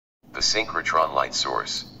The synchrotron light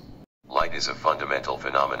source. Light is a fundamental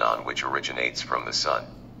phenomenon which originates from the sun.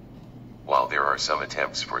 While there are some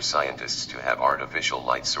attempts for scientists to have artificial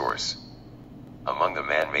light source, among the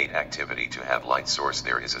man-made activity to have light source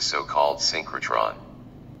there is a so-called synchrotron,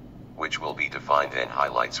 which will be defined and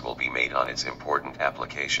highlights will be made on its important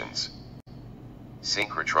applications.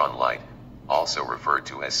 Synchrotron light, also referred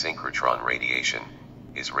to as synchrotron radiation,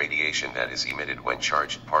 is radiation that is emitted when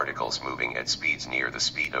charged particles moving at speeds near the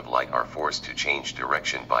speed of light are forced to change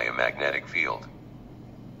direction by a magnetic field.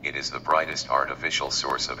 It is the brightest artificial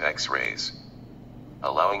source of X-rays,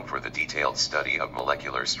 allowing for the detailed study of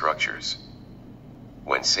molecular structures.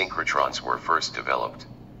 When synchrotrons were first developed,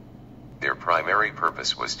 their primary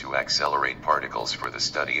purpose was to accelerate particles for the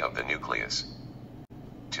study of the nucleus.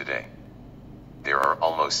 Today, there are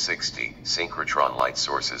almost 60 synchrotron light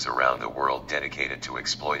sources around the world dedicated to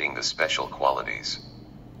exploiting the special qualities,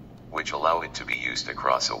 which allow it to be used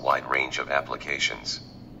across a wide range of applications,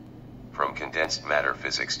 from condensed matter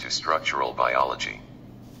physics to structural biology,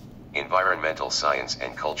 environmental science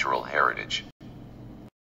and cultural heritage.